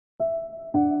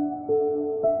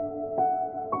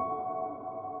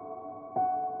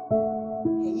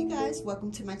guys,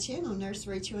 welcome to my channel, Nurse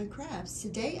Rachel and Crafts.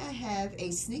 Today I have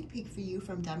a sneak peek for you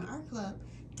from Diamond Art Club.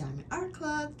 Diamond Art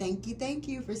Club, thank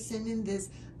you for sending this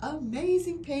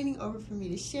amazing painting over for me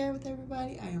to share with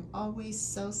everybody. I am always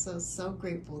so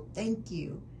grateful. Thank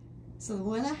you. So the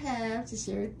one I have to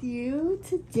share with you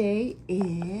today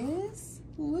is,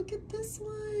 look at this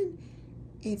one.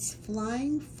 It's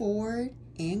Flying Forward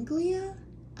Anglia.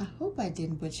 I hope I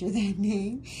didn't butcher that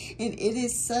name. And it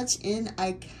is such an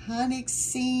iconic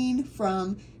scene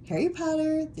from Harry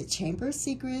Potter, The Chamber of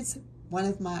Secrets, one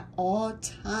of my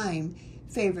all-time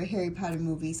favorite Harry Potter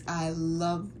movies. I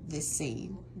love this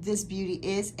scene. This beauty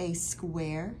is a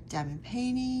square diamond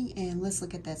painting, and let's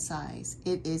look at that size.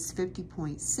 It is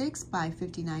 50.6 by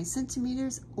 59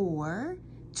 centimeters or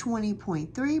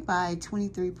 20.3 by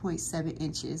 23.7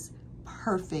 inches.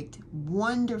 Perfect,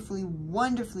 wonderfully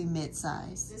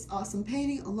mid-size. This awesome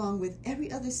painting, along with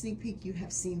every other sneak peek you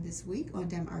have seen this week on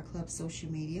Diamond Art Club social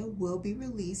media, will be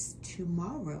released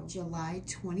tomorrow, July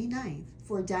 29th.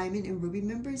 For Diamond and Ruby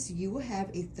members, you will have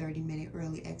a 30-minute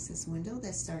early access window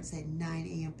that starts at 9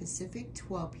 a.m. Pacific,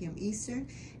 12 p.m. Eastern,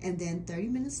 and then 30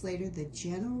 minutes later, the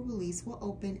general release will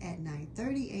open at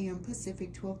 9:30 a.m.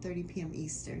 Pacific, 12:30 p.m.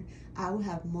 Eastern. I will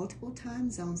have multiple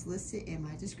time zones listed in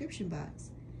my description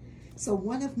box. So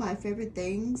one of my favorite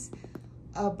things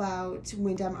about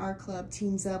when Diamond Art Club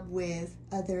teams up with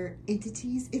other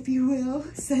entities, if you will,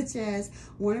 such as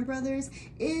Warner Brothers,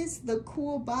 is the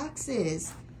cool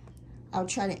boxes. I'll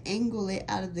try to angle it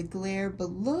out of the glare,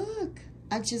 but look,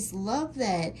 I just love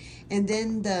that. And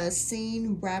then the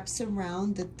scene wraps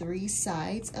around the three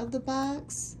sides of the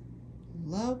box.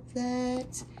 Love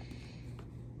that.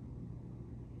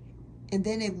 And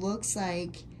then it looks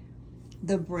like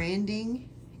the branding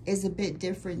is a bit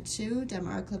different too.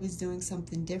 Diamond Art Club is doing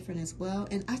something different as well,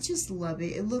 and I just love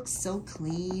it. It looks so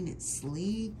clean and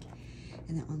sleek.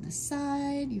 And then on the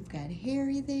side, you've got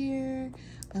Harry there.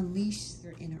 Unleash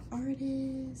your inner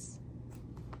artist.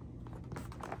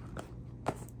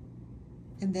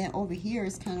 And then over here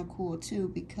is kind of cool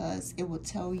too, because it will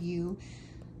tell you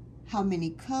how many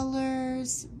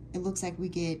colors. It looks like we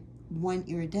get 1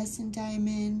 iridescent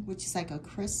diamond, which is like a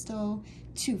crystal,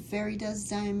 2 fairy dust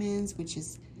diamonds, which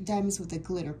is diamonds with a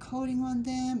glitter coating on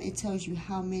them. It tells you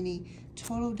how many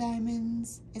total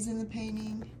diamonds is in the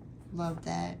painting. Love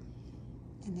that.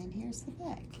 And then here's the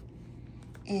back.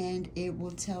 And it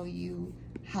will tell you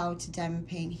how to diamond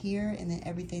paint here, and then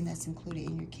everything that's included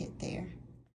in your kit there.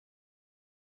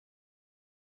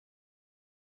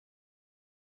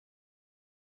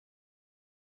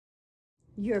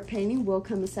 Your painting will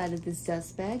come inside of this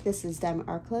dust bag. This is Diamond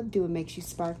Art Club, Do It Makes You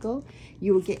Sparkle.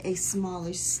 You will get a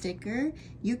smaller sticker.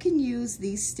 You can use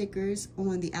these stickers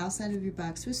on the outside of your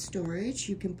box for storage.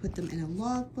 You can put them in a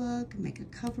logbook, make a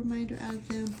cover reminder out of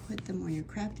them, put them on your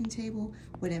crafting table,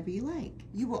 whatever you like.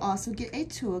 You will also get a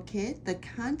toolkit. The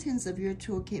contents of your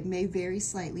toolkit may vary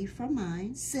slightly from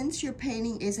mine. Since your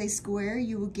painting is a square,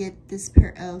 you will get this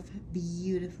pair of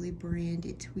beautifully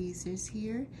branded tweezers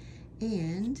here,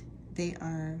 and they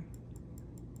are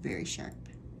very sharp.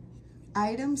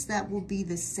 Items that will be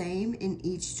the same in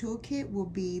each toolkit will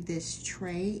be this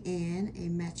tray and a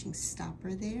matching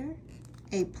stopper there,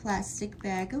 a plastic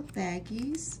bag of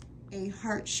baggies, a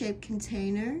heart-shaped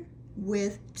container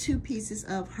with 2 pieces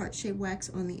of heart-shaped wax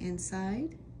on the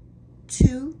inside,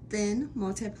 2 thin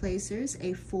multi-placers,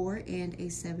 a 4 and a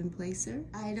 7 placer.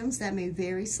 Items that may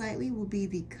vary slightly will be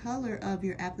the color of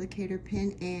your applicator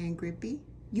pen and grippy.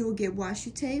 You will get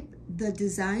washi tape. The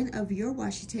design of your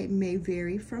washi tape may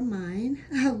vary from mine.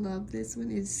 I love this one,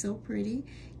 it's so pretty.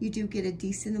 You do get a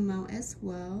decent amount as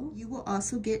well. You will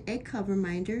also get a cover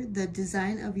minder. The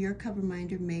design of your cover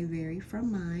minder may vary from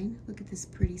mine. Look at this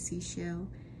pretty seashell.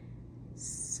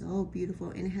 So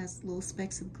beautiful, and it has little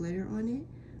specks of glitter on it.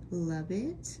 Love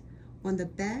it. On the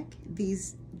back,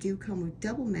 these do come with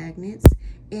double magnets,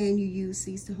 and you use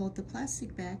these to hold the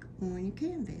plastic back on your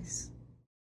canvas.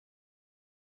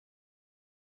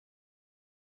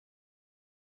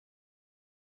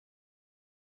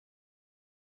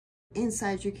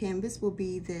 Inside your canvas will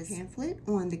be this pamphlet.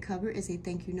 On the cover is a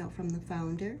thank you note from the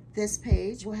founder. This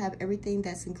page will have everything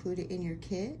that's included in your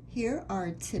kit. Here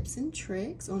are tips and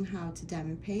tricks on how to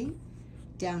diamond paint.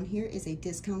 Down here is a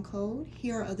discount code.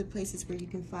 Here are other places where you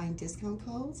can find discount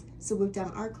codes. So with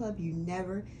Diamond Art Club, you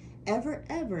never, ever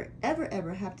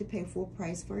have to pay full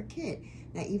price for a kit.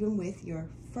 Now, even with your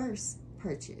first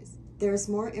purchase. There's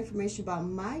more information about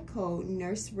my code,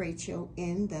 Nurse Rachel,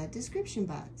 in the description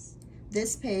box.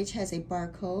 This page has a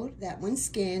barcode that when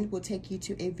scanned will take you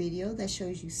to a video that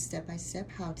shows you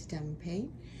step-by-step how to diamond paint.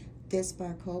 This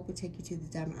barcode will take you to the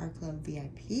Diamond Art Club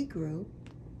VIP group.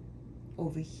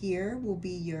 Over here will be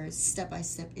your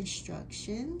step-by-step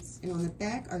instructions. And on the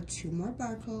back are 2 more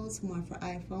barcodes, one for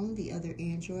iPhone, the other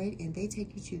Android, and they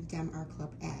take you to the Diamond Art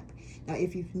Club app. Now,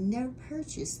 if you've never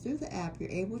purchased through the app, you're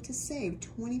able to save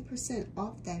 20%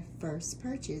 off that first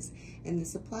purchase. And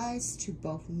this applies to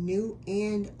both new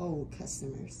and old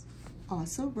customers.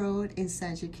 Also rolled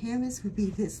inside your canvas would be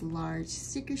this large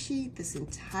sticker sheet. This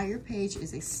entire page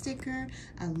is a sticker.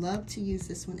 I love to use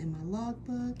this one in my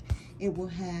logbook. It will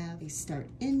have a start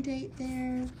end date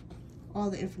there, all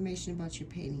the information about your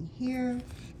painting here,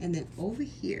 and then over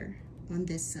here on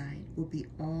this side will be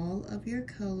all of your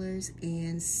colors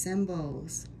and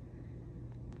symbols.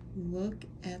 Look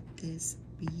at this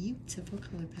beautiful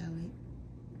color palette.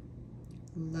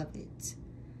 Love it.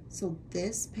 So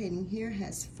this painting here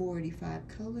has 45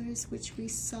 colors, which we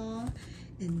saw.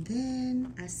 And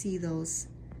then I see those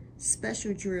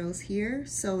special drills here.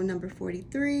 So number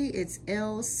 43, it's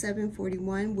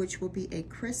L741, which will be a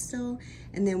crystal.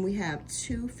 And then we have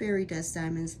 2 fairy dust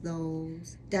diamonds,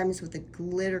 those diamonds with a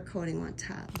glitter coating on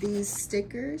top. These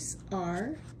stickers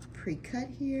are pre-cut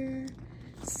here.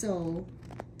 So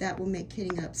that will make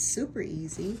kitting up super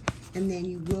easy. And then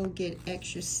you will get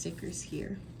extra stickers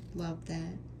here. Love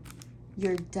that.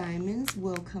 Your diamonds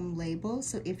will come labeled,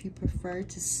 so if you prefer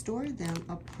to store them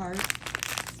apart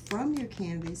from your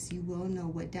canvas, you will know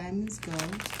what diamonds go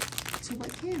to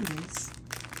what canvas.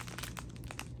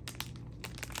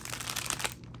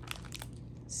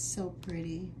 So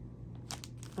pretty.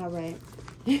 All right,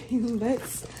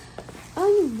 let's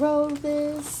unroll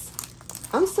this.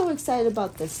 I'm so excited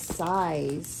about the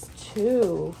size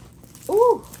too.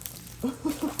 Ooh.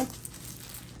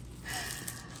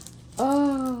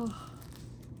 Oh.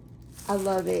 I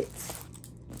love it.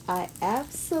 I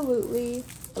absolutely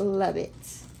love it.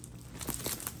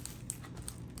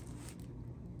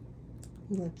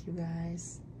 Look, you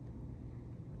guys.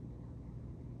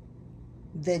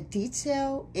 The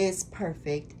detail is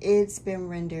perfect. It's been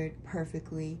rendered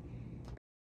perfectly.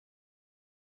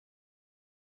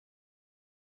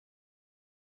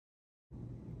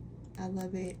 I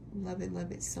love it, love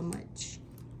it so much.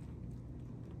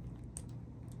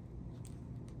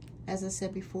 As I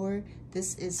said before,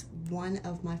 this is one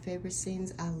of my favorite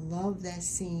scenes. I love that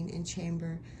scene in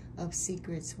Chamber of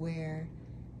Secrets where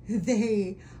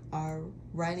they are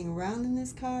riding around in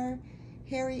this car.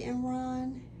 Harry and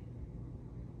Ron.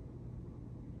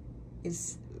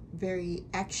 It's very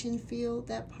action-filled,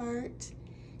 that part.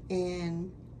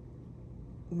 And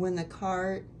when the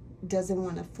car doesn't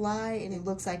want to fly and it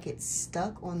looks like it's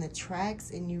stuck on the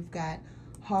tracks and you've got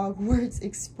Hogwarts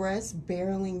Express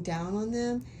barreling down on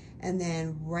them, and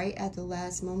then right at the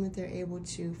last moment they're able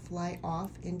to fly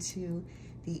off into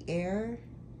the air.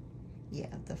 Yeah,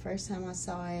 the first time I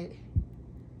saw it,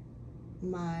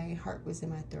 my heart was in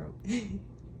my throat.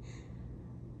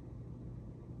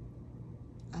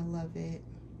 I love it.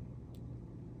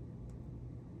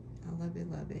 I love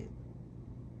it, love it.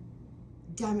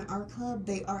 Diamond Art Club,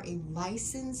 they are a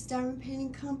licensed diamond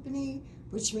painting company,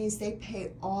 which means they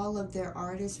pay all of their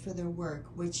artists for their work,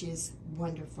 which is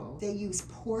wonderful. They use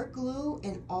port glue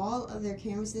and all of their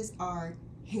canvases are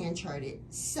hand charted.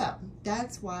 So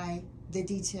that's why the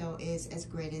detail is as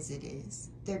great as it is.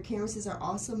 Their canvases are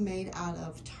also made out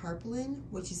of tarpaulin,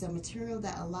 which is a material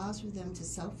that allows for them to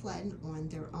self-flatten on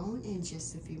their own in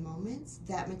just a few moments.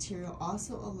 That material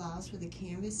also allows for the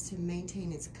canvas to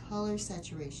maintain its color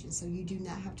saturation, so you do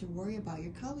not have to worry about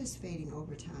your colors fading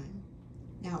over time.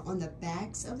 Now on the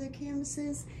backs of their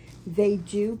canvases, they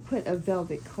do put a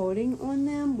velvet coating on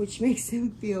them, which makes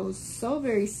them feel so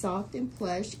very soft and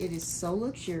plush. It is so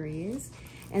luxurious.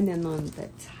 And then on the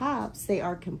tops, they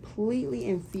are completely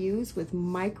infused with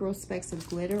micro specks of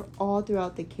glitter all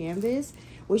throughout the canvas,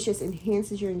 which just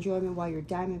enhances your enjoyment while you're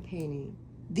diamond painting.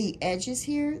 The edges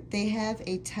here, they have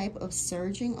a type of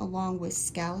serging along with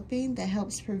scalloping that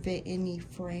helps prevent any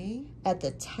fraying. At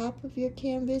the top of your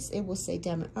canvas, it will say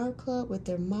Diamond Art Club with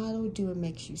their motto, "Do It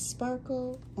Makes You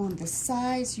Sparkle." On the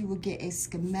sides, you will get a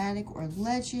schematic or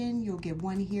legend. You'll get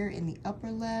one here in the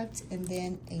upper left and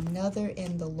then another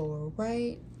in the lower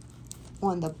right.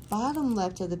 On the bottom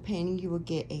left of the painting, you will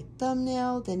get a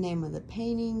thumbnail, the name of the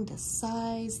painting, the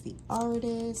size, the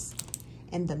artist.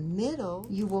 In the middle,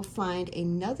 you will find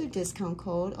another discount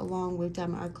code along with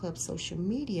Diamond Art Club social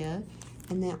media.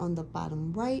 And then on the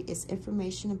bottom right is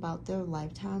information about their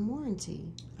lifetime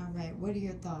warranty. All right, what are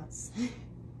your thoughts?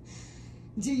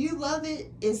 Do you love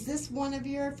it? Is this one of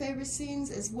your favorite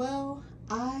scenes as well?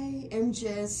 I am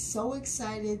just so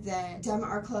excited that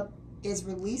Diamond Art Club is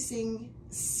releasing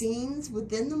scenes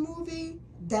within the movie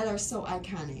that are so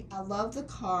iconic. I love the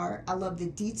car. I love the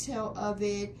detail of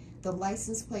it. The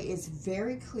license plate is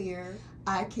very clear.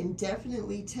 I can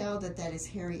definitely tell that that is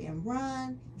Harry and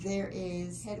Ron. There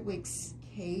is Hedwig's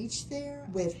cage there.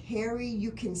 With Harry,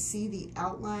 you can see the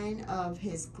outline of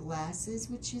his glasses,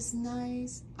 which is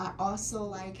nice. I also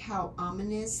like how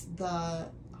ominous the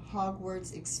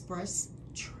Hogwarts Express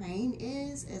train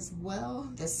is as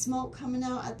well. The smoke coming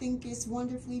out, I think, is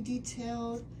wonderfully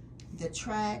detailed. The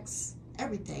tracks,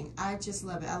 everything. I just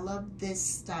love it. I love this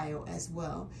style as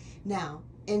well. Now,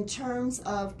 in terms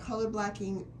of color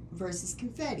blocking versus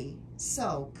confetti.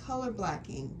 So, color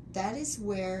blocking, that is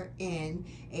where in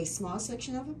a small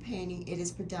section of a painting, it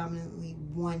is predominantly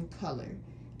one color.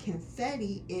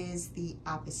 Confetti is the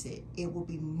opposite. It will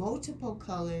be multiple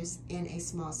colors in a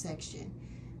small section.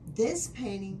 This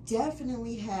painting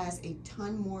definitely has a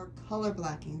ton more color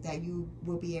blocking that you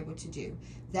will be able to do.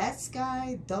 That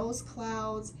sky, those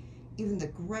clouds, even the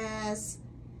grass,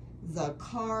 the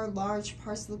car, large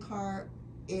parts of the car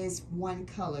is one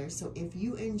color. So if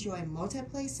you enjoy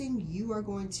multi-placing, you are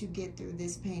going to get through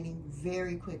this painting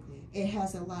very quickly. It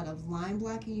has a lot of line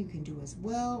blocking you can do as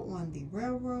well on the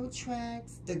railroad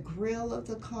tracks, the grill of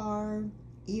the car,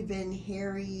 even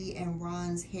Harry and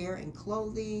Ron's hair and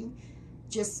clothing,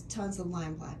 just tons of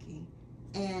line blocking.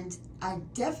 And I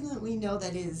definitely know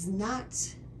that it is not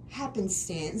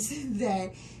happenstance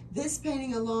that this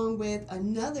painting, along with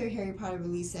another Harry Potter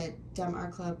release that Diamond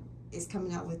Art Club is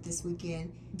coming out with this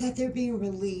weekend, that they're being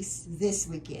released this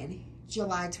weekend,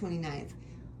 July 29th.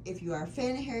 If you are a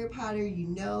fan of Harry Potter, you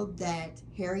know that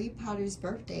Harry Potter's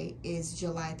birthday is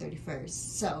July 31st.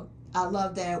 So I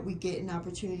love that we get an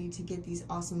opportunity to get these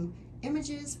awesome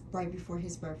images right before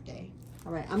his birthday.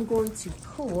 All right, I'm going to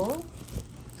pull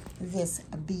this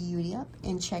beauty up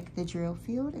and check the drill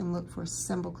field and look for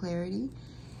symbol clarity.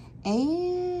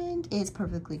 And it's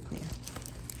perfectly clear.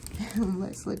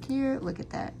 Let's look here. Look at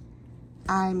that.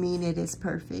 I mean, it is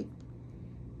perfect.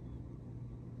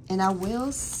 And I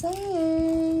will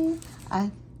say,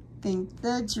 I think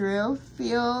the drill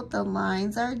field, the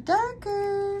lines are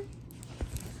darker.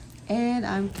 And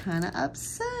I'm kind of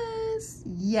obsessed.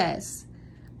 Yes,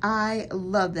 I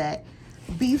love that.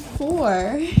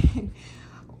 Before,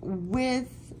 with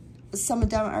some of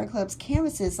Diamond Art Club's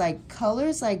canvases, like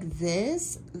colors like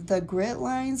this, the grid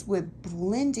lines would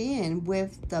blend in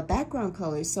with the background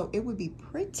colors, so it would be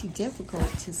pretty difficult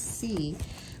to see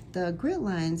the grid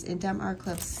lines. And Diamond Art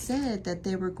Club said that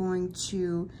they were going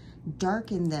to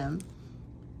darken them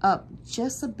up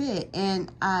just a bit,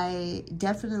 and I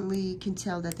definitely can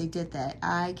tell that they did that.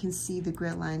 I can see the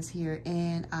grid lines here,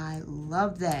 and I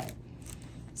love that.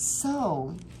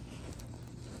 So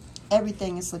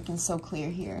everything is looking so clear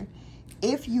here.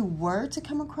 If you were to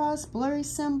come across blurry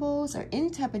symbols or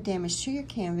any type of damage to your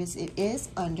canvas, it is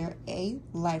under a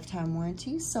lifetime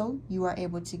warranty, so you are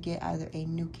able to get either a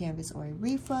new canvas or a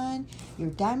refund.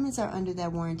 Your diamonds are under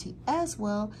that warranty as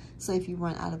well, so if you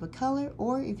run out of a color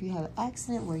or if you have an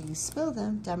accident where you spill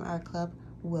them, Diamond Art Club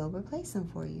will replace them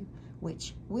for you,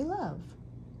 which we love.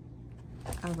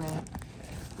 All right,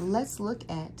 let's look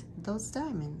at those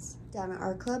diamonds. Diamond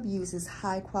Art Club uses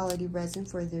high quality resin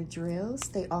for their drills.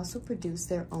 They also produce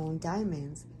their own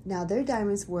diamonds. Now their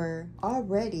diamonds were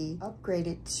already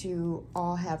upgraded to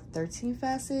all have 13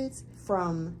 facets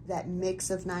from that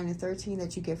mix of 9 and 13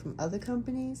 that you get from other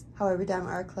companies. However, Diamond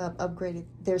Art Club upgraded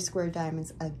their square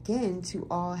diamonds again to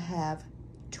all have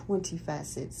 20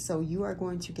 facets, so you are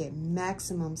going to get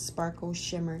maximum sparkle,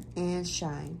 shimmer, and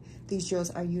shine. These drills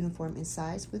are uniform in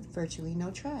size with virtually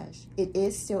no trash. It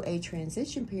is still a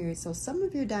transition period, so some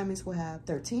of your diamonds will have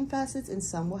 13 facets and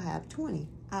some will have 20.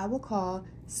 I will call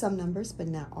some numbers, but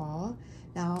not all.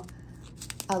 Now,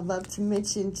 I'd love to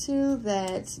mention too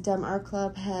that Diamond Art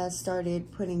Club has started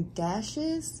putting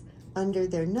dashes under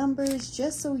their numbers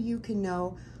just so you can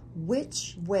know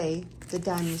which way the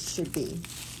diamonds should be,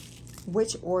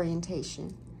 which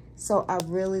orientation. So I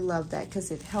really love that because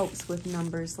it helps with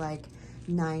numbers like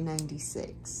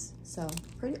 996. So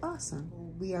pretty awesome.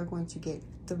 We are going to get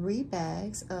 3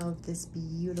 bags of this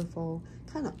beautiful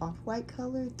kind of off-white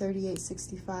color,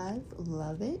 3865.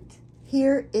 Love it.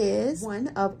 Here is one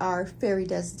of our fairy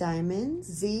dust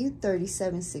diamonds,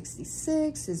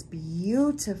 Z3766. This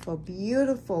beautiful,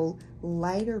 beautiful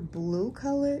lighter blue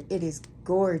color. It is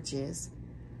gorgeous.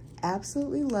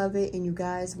 Absolutely love it. And you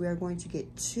guys, we are going to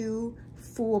get 2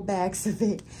 full bags of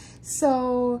it.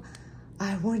 So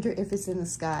I wonder if it's in the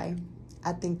sky.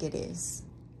 I think it is.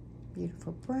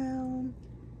 Beautiful brown.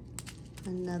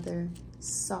 Another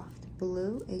soft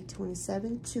blue,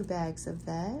 827, 2 bags of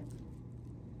that.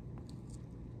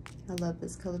 I love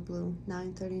this color blue,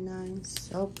 939,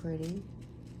 so pretty.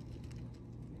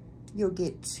 You'll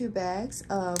get 2 bags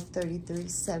of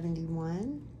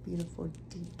 $33.71. Beautiful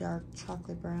deep dark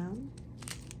chocolate brown.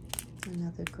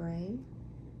 Another gray.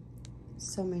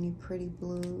 So many pretty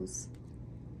blues.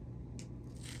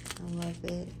 I love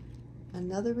it.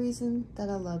 Another reason that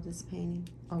I love this painting.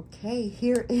 Okay,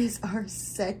 here is our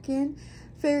second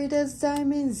Fairy Dust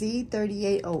Diamond,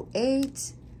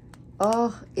 Z3808.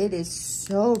 Oh, it is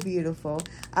so beautiful.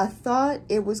 I thought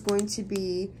it was going to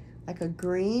be like a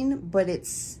green, but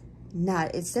it's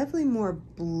not. It's definitely more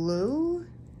blue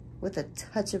with a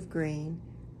touch of green.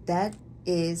 That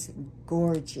is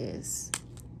gorgeous.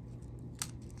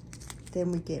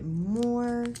 Then we get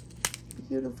more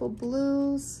beautiful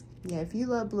blues. Yeah, if you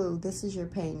love blue, this is your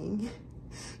painting.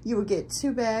 You will get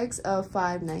 2 bags of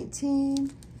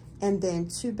 $5.19 and then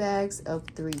 2 bags of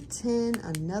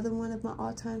 $3.10. Another one of my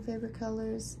all-time favorite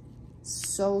colors.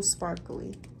 So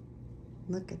sparkly.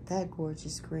 Look at that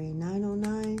gorgeous green.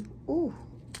 909. Ooh,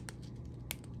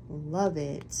 love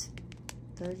it.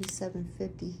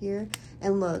 $37.50 here.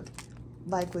 And look,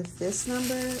 like with this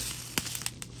number,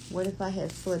 what if I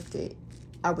had flipped it?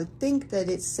 I would think that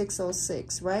it's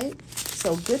 606, right?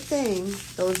 So good thing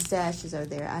those dashes are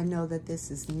there. I know that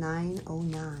this is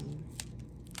 909.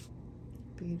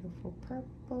 Beautiful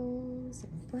purples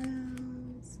and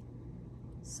browns.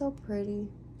 So pretty.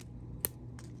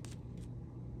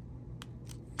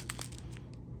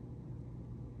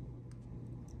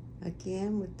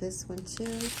 Again, with this one too,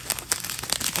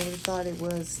 I would have thought it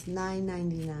was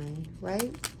 $9.99,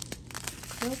 right?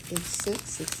 Nope, it's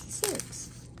 $6.66.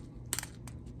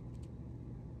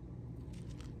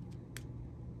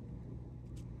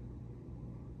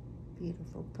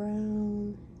 Beautiful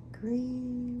brown,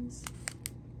 greens.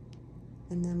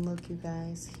 And then look, you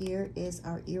guys, here is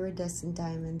our iridescent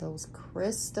diamond, those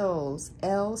crystals,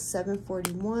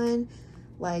 L741,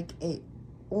 like a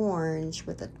orange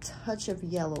with a touch of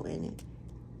yellow in it.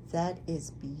 That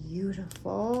is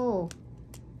beautiful.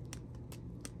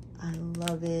 I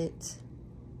love it.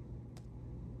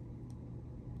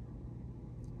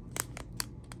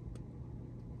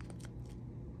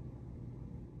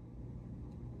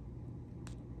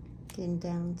 Getting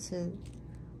down to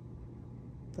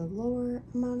the lower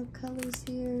amount of colors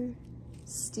here.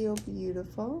 Still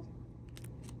beautiful.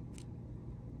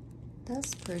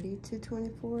 That's pretty,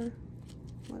 $224.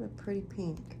 What a pretty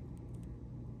pink.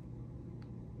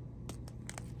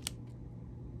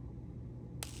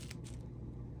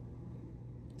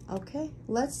 Okay,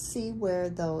 let's see where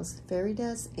those fairy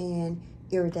dust and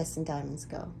iridescent diamonds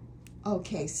go.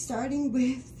 Okay, starting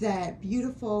with that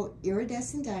beautiful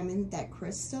iridescent diamond, that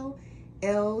crystal,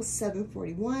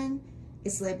 L741.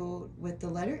 It's labeled with the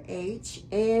letter H,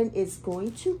 and it's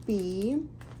going to be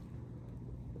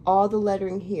all the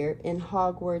lettering here in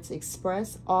Hogwarts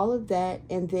Express, all of that,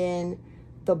 and then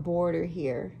the border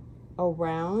here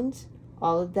around,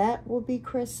 all of that will be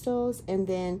crystals, and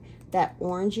then that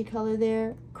orangey color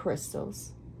there,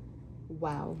 crystals.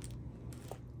 Wow.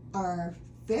 Our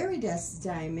fairy dust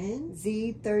diamond,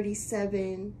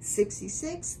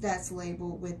 Z3766, that's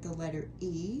labeled with the letter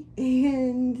E,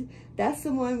 and that's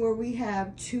the one where we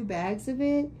have 2 bags of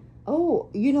it. Oh,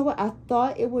 you know what? I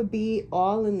thought it would be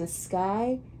all in the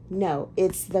sky. No,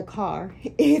 it's the car.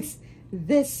 It's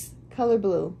this color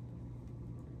blue.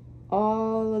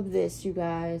 All of this, you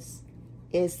guys,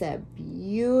 is that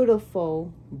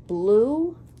beautiful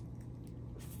blue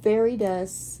fairy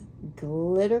dust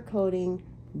glitter coating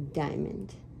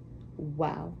diamond.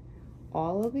 Wow.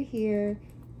 All over here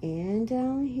and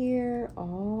down here,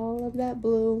 all of that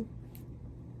blue.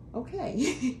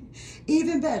 Okay.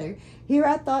 Even better. Here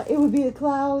I thought it would be the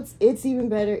clouds. It's even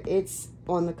better. It's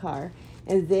on the car.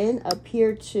 And then up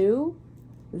here too,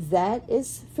 that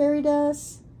is fairy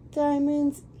dust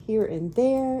diamonds here and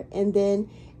there. And then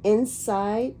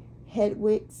inside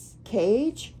Hedwig's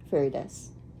cage, fairy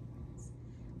dust.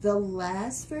 The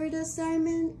last fairy dust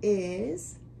diamond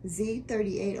is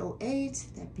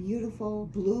Z3808, that beautiful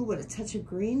blue with a touch of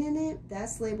green in it.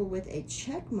 That's labeled with a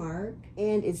check mark,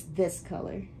 and it's this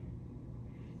color.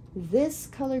 This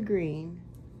color green,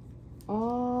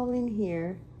 all in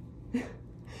here.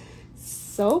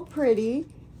 So pretty.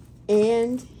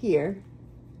 And here,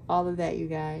 all of that, you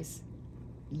guys.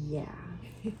 Yeah.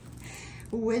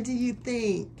 What do you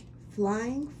think?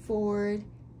 Flying Forward,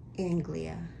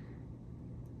 Anglia.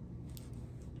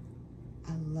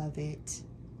 I love it.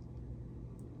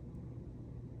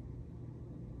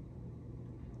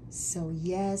 So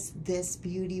yes, this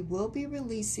beauty will be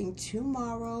releasing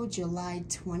tomorrow, July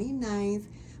 29th,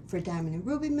 For Diamond and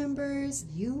Ruby members,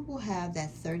 you will have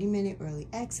that 30-minute early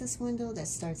access window that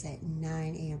starts at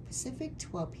 9 a.m. Pacific,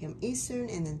 12 p.m. Eastern,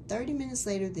 and then 30 minutes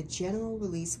later, the general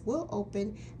release will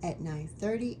open at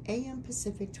 9:30 a.m.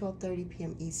 Pacific, 12:30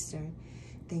 p.m. Eastern.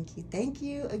 Thank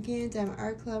you again, Diamond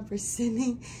Art Club, for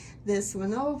sending this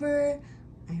one over.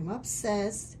 I am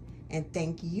obsessed. And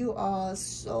thank you all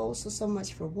so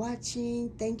much for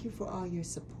watching. Thank you for all your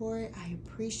support. I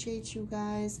appreciate you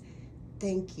guys.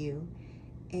 Thank you.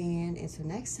 And until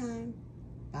next time,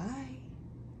 bye.